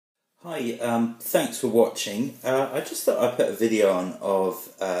Hi, thanks for watching. I just thought I'd put a video on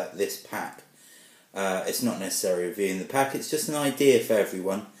of this pack. It's not necessarily reviewing the pack, it's just an idea for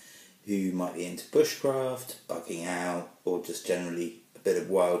everyone who might be into bushcraft, bugging out, or just generally a bit of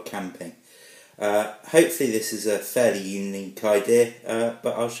wild camping. Hopefully this is a fairly unique idea,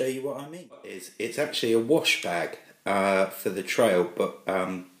 but I'll show you what I mean. It's actually a wash bag for the trail, but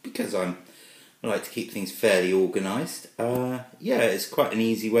because I like to keep things fairly organised. Yeah, it's quite an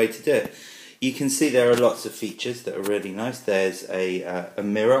easy way to do it. You can see there are lots of features that are really nice. There's a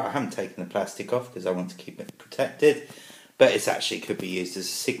mirror. I haven't taken the plastic off because I want to keep it protected, but it actually could be used as a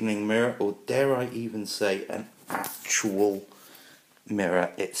signalling mirror, or dare I even say an actual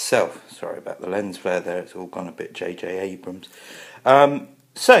mirror itself. Sorry about the lens flare there, it's all gone a bit J.J. Abrams.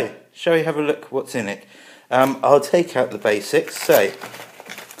 So, shall we have a look what's in it? I'll take out the basics. So,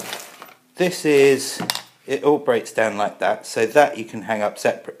 it all breaks down like that, so that you can hang up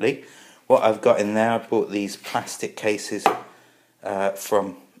separately. What I've got in there, I bought these plastic cases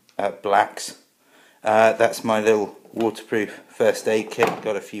from Blacks. That's my little waterproof first aid kit.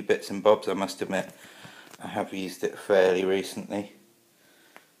 Got a few bits and bobs, I must admit. I have used it fairly recently.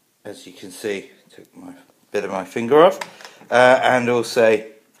 As you can see, took a bit of my finger off. And also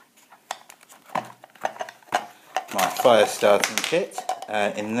my fire starting kit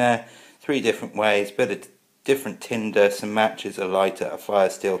in there. 3 different ways, bit of different tinder, some matches, a lighter, a fire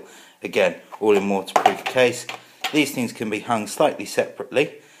steel, again all in waterproof case. These things can be hung slightly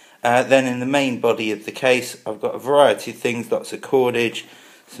separately. Then in the main body of the case I've got a variety of things, lots of cordage,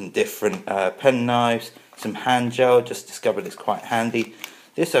 some different pen knives, some hand gel, just discovered it's quite handy.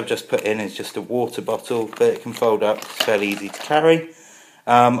 This I've just put in is just a water bottle, but it can fold up, it's fairly easy to carry.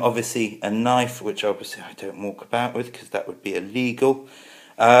 Obviously a knife, which obviously I don't walk about with because that would be illegal.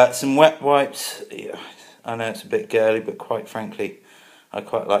 Some wet wipes. Yeah, I know it's a bit girly, but quite frankly I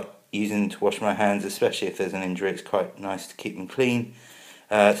quite like using them to wash my hands, especially if there's an injury. It's quite nice to keep them clean.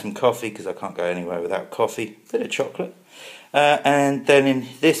 Some coffee, because I can't go anywhere without coffee. A bit of chocolate. And then in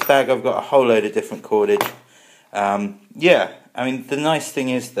this bag I've got a whole load of different cordage. Yeah, I mean the nice thing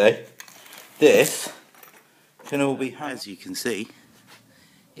is though, this can all be hung. As you can see,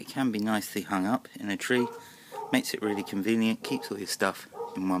 it can be nicely hung up in a tree. Makes it really convenient, keeps all your stuff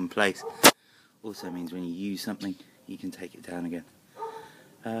in one place. Also means when you use something, you can take it down again.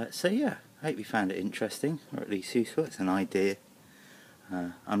 So yeah, I hope you found it interesting, or at least useful. It's an idea.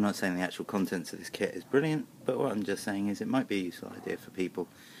 I'm not saying the actual contents of this kit is brilliant, but what I'm just saying is it might be a useful idea for people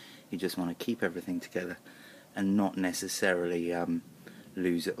who just want to keep everything together and not necessarily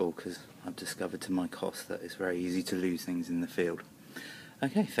lose it all, because I've discovered to my cost that it's very easy to lose things in the field.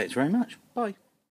 Okay, thanks very much. Bye.